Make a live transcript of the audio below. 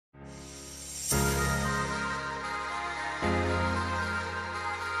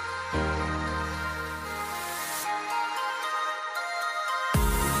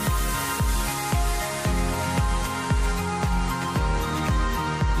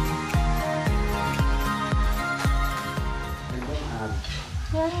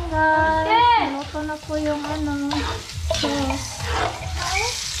po yung ano, sauce.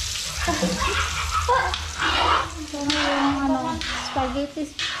 Ito na yung ano, spaghetti.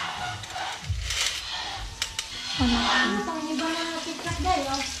 Ano?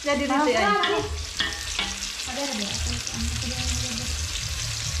 Jadi dito yan.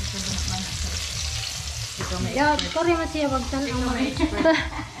 Ya, sorry masih wag tan ang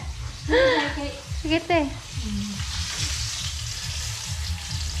Sige te.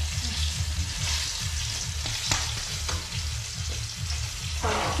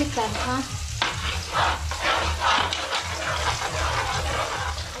 kita, ha?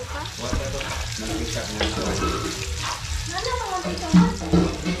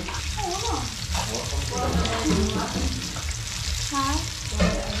 Ha?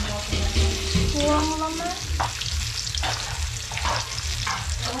 Kuha mo mama.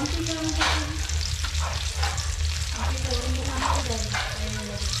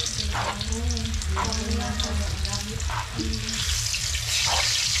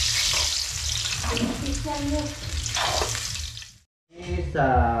 Sa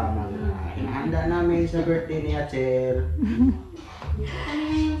mga hinahanda namin sa birthday ni Yachel.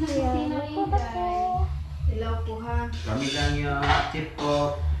 Ilaw po ha. Kami lang yung chip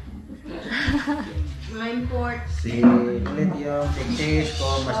ko. Mga import. Si ulit yung tig-taste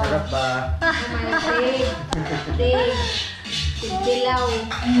ko. Masarap ba? Dig. Tigdilaw.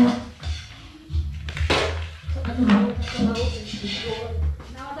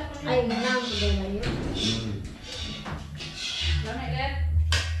 Ay, nang pagay na yun.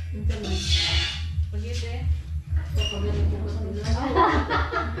 Ito man. Pagkite.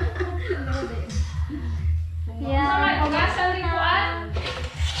 Yeah.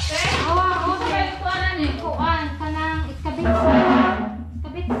 Kuan kanang ikabitsi.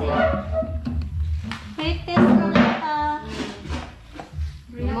 Ikabitsi. Latest na nata.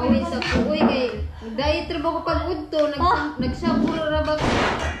 Mawin sa kuoy kay diet ra ba ko pag-udto nagsaburo ra ba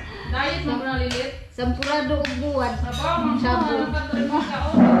Diet mo na lilit. sampurado og buwad. Sabaw, Shabu.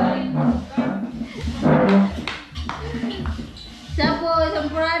 Sabo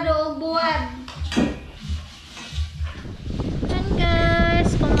sampurado og buwad. Yan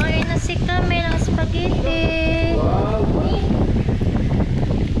guys, kumain na si kami ng spaghetti. Wow!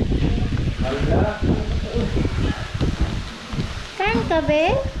 Hala! Kain ka be?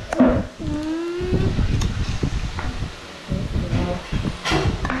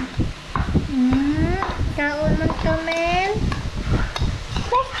 Kaon man kami.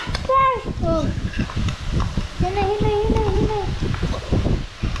 Oh. Hinay, hinay, hinay, hinay.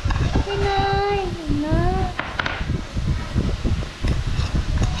 Hinay, hinay.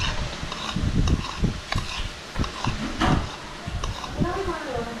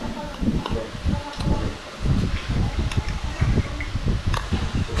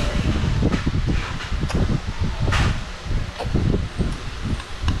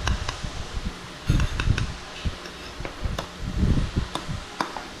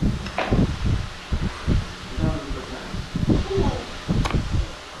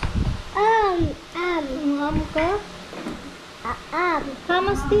 Ngam ka?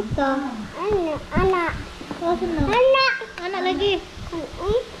 Kamas dito? Anak. Kasi na. Anak. Anak lagi.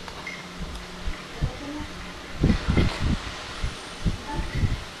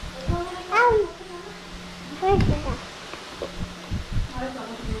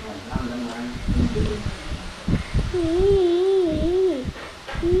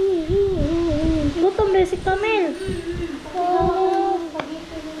 Gutom rin si Kamil.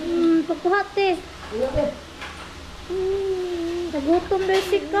 Pagkuhati. Nagutom rin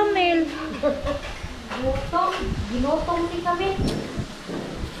si Kamil. Ginotong si kami.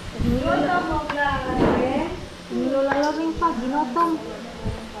 Ginotong mo grabe. Nilolalawin pa, ginotong.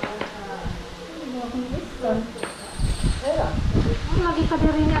 Ang lagi ka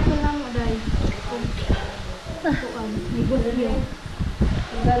din rin ako lang, Aday. May gulyo.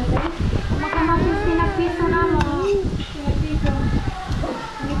 Makamasin sinagpiso na mo. Sinagpiso.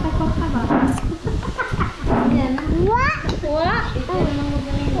 Hindi pa ko ka ba? Yan. Wa! Wa!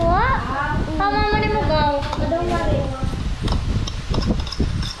 Wa! Tama mo ni mo gaw. Madong mari.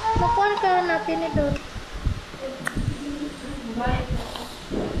 Makuha ka natin ni Dor.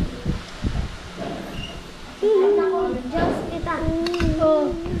 Diyos kita.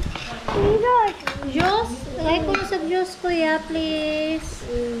 Oh. Juice? Lagay ko na sa juice kuya, please.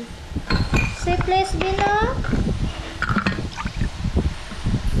 Say please, Bino.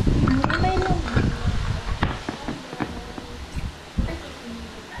 May lang.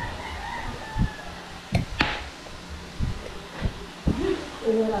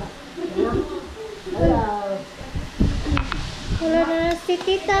 Wala na si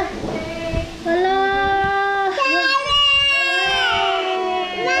tita. Wala.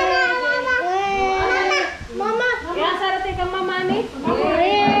 Mama. Kaya sarate ka mama ni.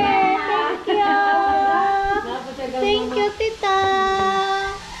 Thank you. Thank you, tita.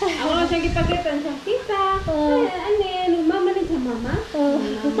 Ako lang siya gipagitan siya. Tita. Oh. Ano mama ni sa mama? Oh.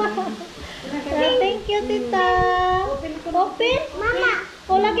 Thank you, tita. Open? Mama.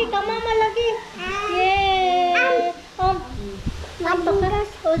 Oh, lagi ka, mama, lagi. Yay. Apa ka?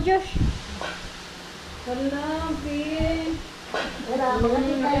 Oh, Josh. Wala, Pin.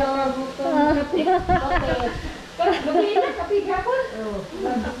 Gabi na, kapiga ko.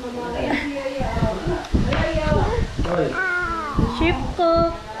 Oy. Ship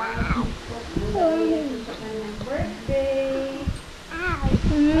ko. Birthday.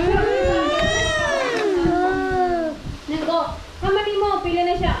 Mm. Nako, kamali mo, pila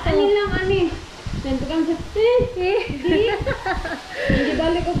na siya. Anin lang, ani. Nantukang siya. Hindi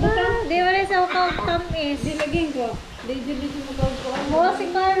balik ko butang. Di ba rin sa ukang tamis? Di laging ko. Di siya magkakaroon. Mura si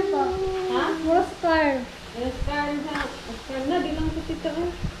Carl ba? Ha? Mura si Carl. Oscar na, di lang ko tita ko.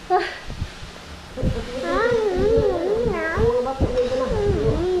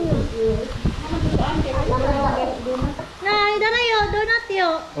 Nay, dana yo, donut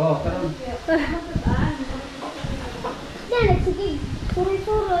yo. Oh, karon. Dala, sige.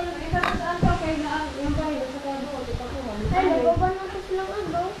 Suri-suri. Ay, nagbabanat lang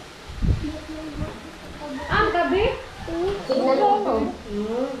ano. Ang gabi?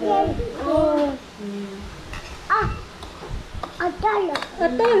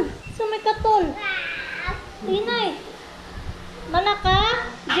 Atol. Sumay katol. Tinay. Malaka?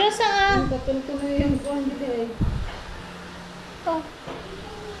 Diyos ah. Katun ko na yung kuhan dito eh. Oh.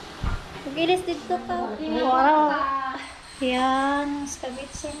 Magilis dito ka. Araw. Yan.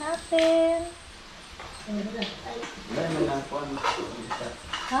 Stabilisin natin. Wala man lang kuan.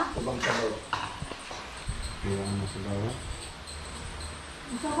 Ha? Kubang sabaw. Iwan mo sabaw.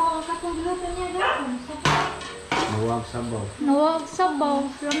 Sabaw ka kung luto niya doon. Muwag sabaw. Nawag sabaw.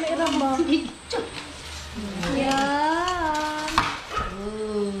 Rami-rama. Yan.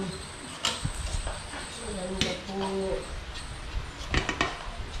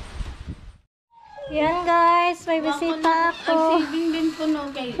 Yan guys, may bisita ako. Saving din po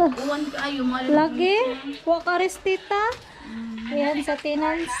no kay uwan kayo Lagi, kuha ka restita. Yan sa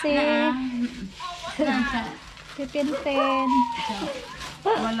tinansi. Pipintin.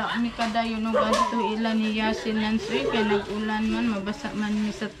 Wala kami kadayo no gasto ilan ni Yachel Nansoy kay nag-ulan man mabasa man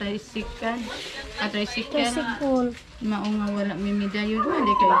mi sa tricycle. Tricycle. Tricycle. Mao nga wala mi midayon man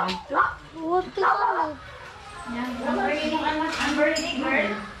di kay adto. What the fuck?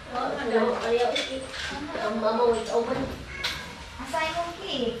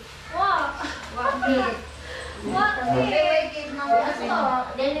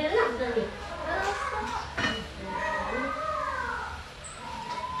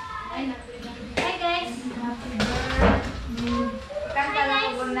 Hi guys. Kanta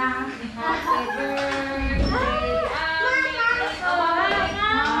lang ko na. Happy birthday.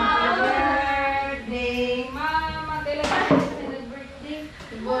 Birthday. Mama, kailan ka birthday?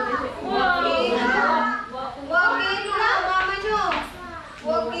 Wagit na, mama nyo.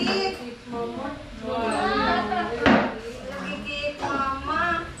 Wagit. Nagigit,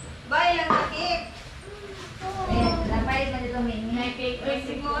 mama. Bayang nagigit. Lapay pa dito may cake.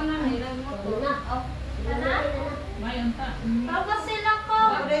 Sige mo na, nilag mo to. Mayon ta. Tapos sila ko.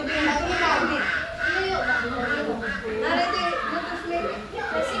 Ready na ginamit. Narito, lutos may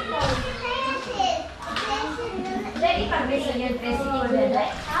Jadi pag-bisa niyo dressing yung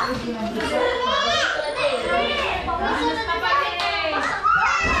gulay.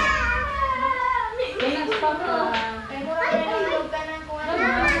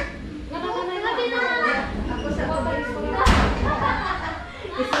 ako sa tubig ko.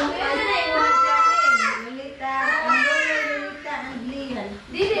 Isang Lolita, ang Lian.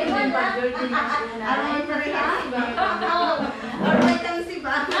 Dili man ba? Aron parehas ba? Aron itang si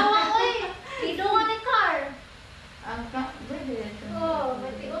ba? Oy, idungan ni car. Ang ka birthday. Oh,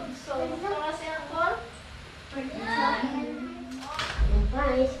 mati utso. Para siya call.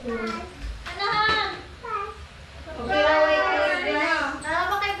 Anahan. Okay, away kayo din na.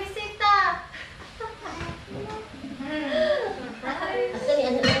 Nalaman kay bisita.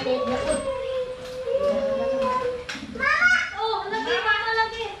 Oh, lagi mama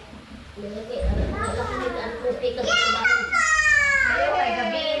lagi. Ayo kay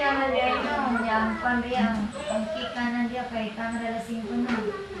gabi naman dahil no, yang panriyang ang kika na dia kay kamera lasing ko na.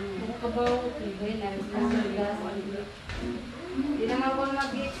 Hindi naman ko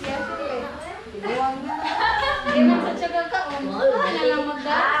mag-gift siya siya. Ibuwag na. Hindi man sa tiyaga ka. Ano lang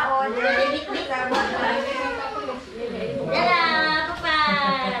magda? Oo, dili-dili ka ba? Dala, papa.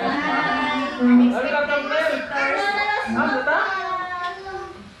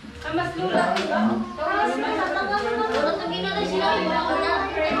 Mas lula diba? Ate, ikaw na lang mangyari sa bala. Ikaw na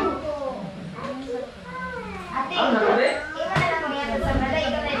yung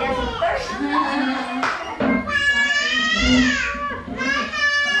doctor.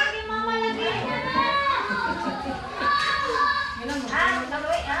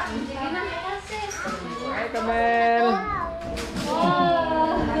 Hi Kamel.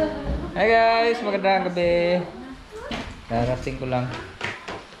 Hi guys, magandang gabi. Darating ko lang.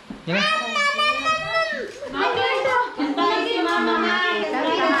 Yan na.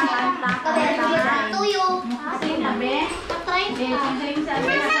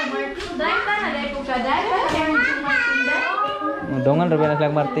 Dongan Ruben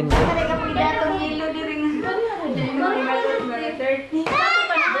Aslang Martin.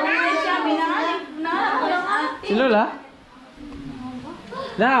 Si Lola?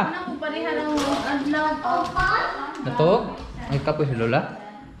 La. Natok? Ay kapoy si Lola?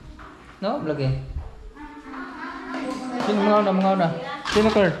 No, lagi. Sino mga una?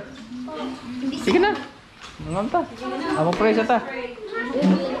 Sino Kurt? Sige na. Mga ta. Among praise ta.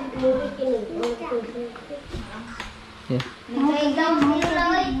 Yeah.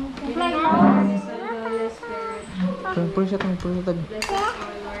 Praise ta.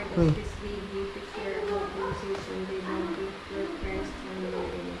 Uy.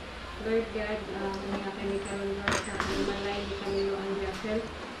 Lord God, mga kami karon Lord sa aming malay di kami ang Yachel.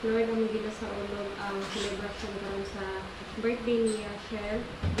 Lord, ang gila sa ulog ang celebration karon sa birthday ni Yachel.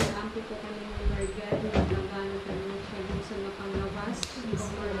 Ampo ko kami ng Lord God, naglaban kami siya din sa mapanglawas.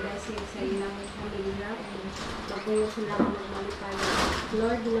 Lord, blessing sa ilang pamilya. Mapuyo sila ang magmalipaya.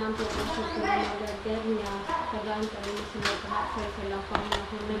 Lord, nampo ko sa mga Lord God niya. Tagaan kami sa mga kahapsay sa ilang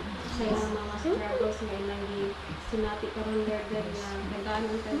pamilya sa ilang mga struggles na ilang sinati karon Lord God na tagaan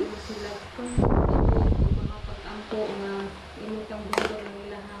kami sila kung mga pag-ampo na inutang bundo ng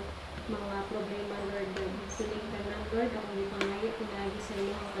ilang mga problema Lord God. Siling ka ng Lord, ako di pangaya, pinagi sa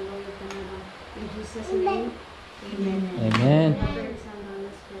iyo ang kaloyo ka na in Jesus' name, Amen. Amen. Father, Son, Holy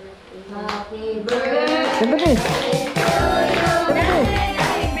Spirit. Amen. Happy birthday. Siyempre.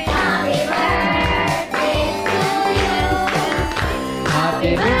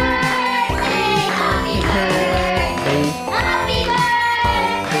 Happy birthday. Happy birthday.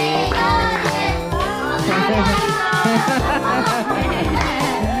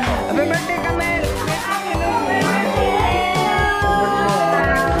 Happy birthday, Kamel.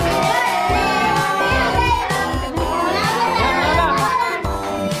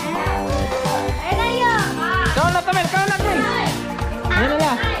 Kau na, Kamel. Kau na, Kamel. Ayan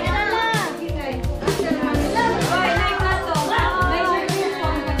na.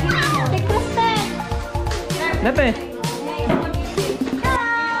 Nate.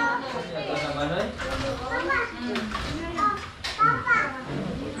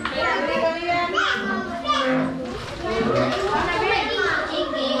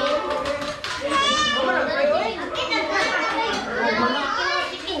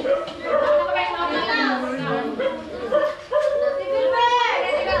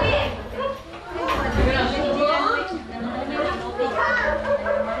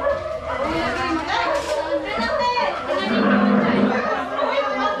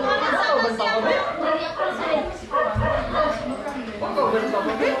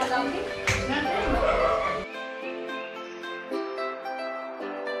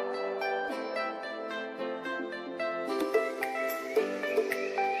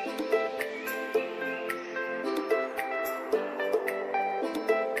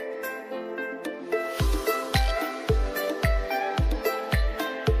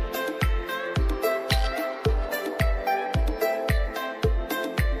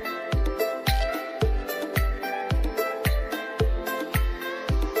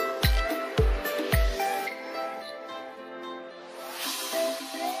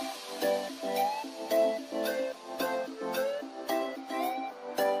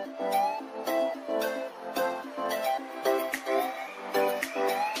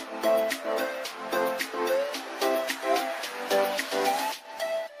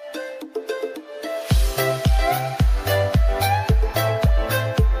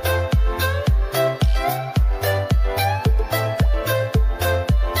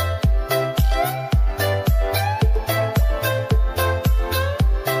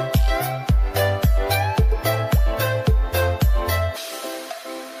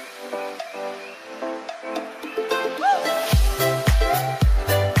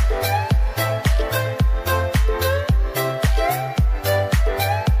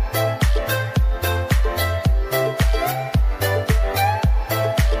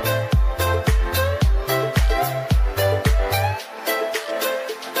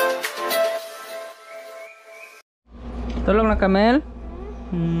 Tulong na Kamel.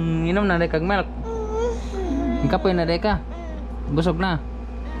 Inom na kag milk. Kapoy na ka. Busog na.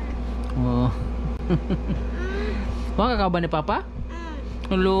 Oh. Wa ka ba ni Papa?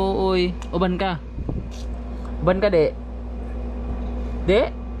 Hello, oy. Uban ka. Uban ka, de.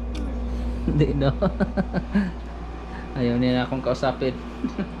 De? De no. Ayaw niya akong kausapin.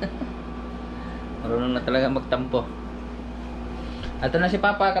 Marunong na talaga magtampo. Ato na si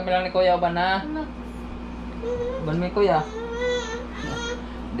Papa, kami lang ni Kuya, uban na. Uban mo Kuya.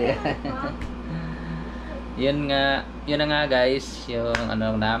 De. Yun na nga guys, yung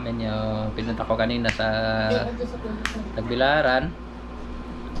ano namin, yung pinunta ko kanina sa Tagbilaran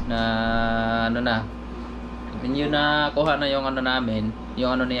na ano na. Yun na kuha na yung ano namin,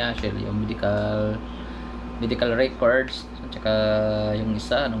 yung ano ni Yachel, yung medical records, at saka yung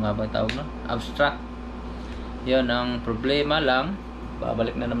isa, ano nga ba tawag no? Abstract. Yun ang problema lang.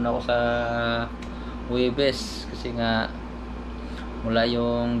 Babalik na naman ako sa Huwebes kasi nga mula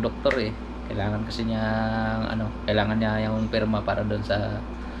yung doktor kailangan kasi niya kailangan niya yung pirma para doon sa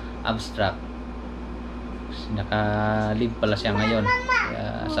abstract. Kasi naka-leave pala siya ngayon.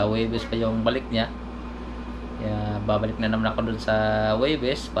 Kaya sa Huwebes pa yung balik niya. Kaya babalik na naman ako doon sa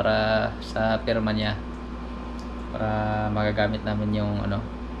Huwebes para sa pirma niya. Para magagamit namin yung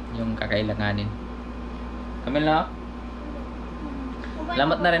yung kakailanganin. Kamil na.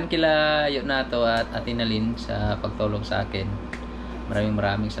 Salamat na rin kila Yonato at Atinalin sa pagtulong sa akin.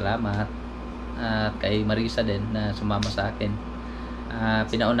 Maraming salamat. At kay Marisa din na sumama sa akin.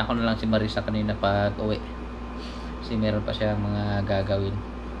 Pinauna ko na lang si Marisa kanina pag uwi. Kasi meron pa siyang mga gagawin.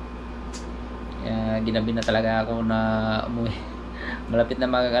 Ginabi na talaga ako na umuwi. Malapit na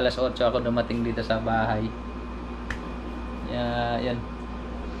mag-alas 8 ako dumating dito sa bahay. Yan.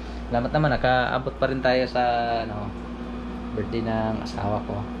 Salamat naman, nakaabot pa rin tayo sa birthday ng asawa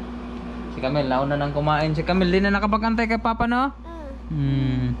ko. Si Camille, nauna nang kumain. Si Camille, di na nakapag-antay kay Papa, no?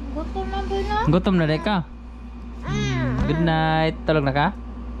 Gutom na ba na? Gutom na rin ka? Good night. Tulog na ka?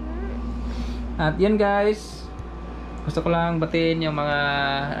 At yun guys, gusto ko lang batiin yung mga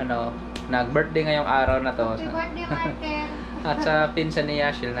nag-birthday ngayong araw na to. Happy birthday, Martin. At sa pinsan ni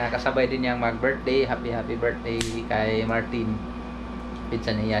Yachel na kasabay din niyang mag-birthday. Happy birthday kay Martin.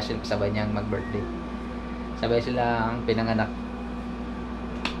 Pinsan ni Yachel kasabay niyang mag-birthday. Sabay silang pinanganak.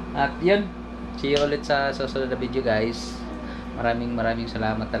 At yun, see you ulit sa susunod na video guys. Maraming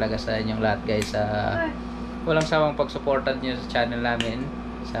salamat talaga sa inyong lahat guys sa walang sawang pagsuportan niyo sa channel namin,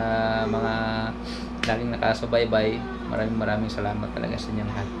 sa mga laging nakasubaybay. Maraming salamat talaga sa inyong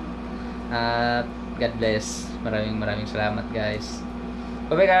lahat. At God bless. Maraming salamat guys.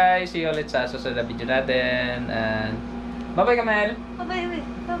 Bye bye guys. See you ulit sa susunod na video natin. And bye bye Kamel.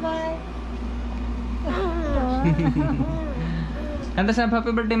 Bye-bye. Kanta sa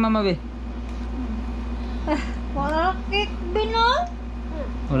happy birthday mama be. Wala cake, Bino?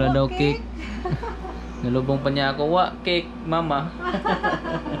 Wala daw cake. Nalubong pa niya ako. Cake mama.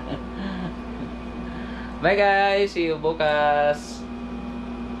 Bye guys. See you bukas.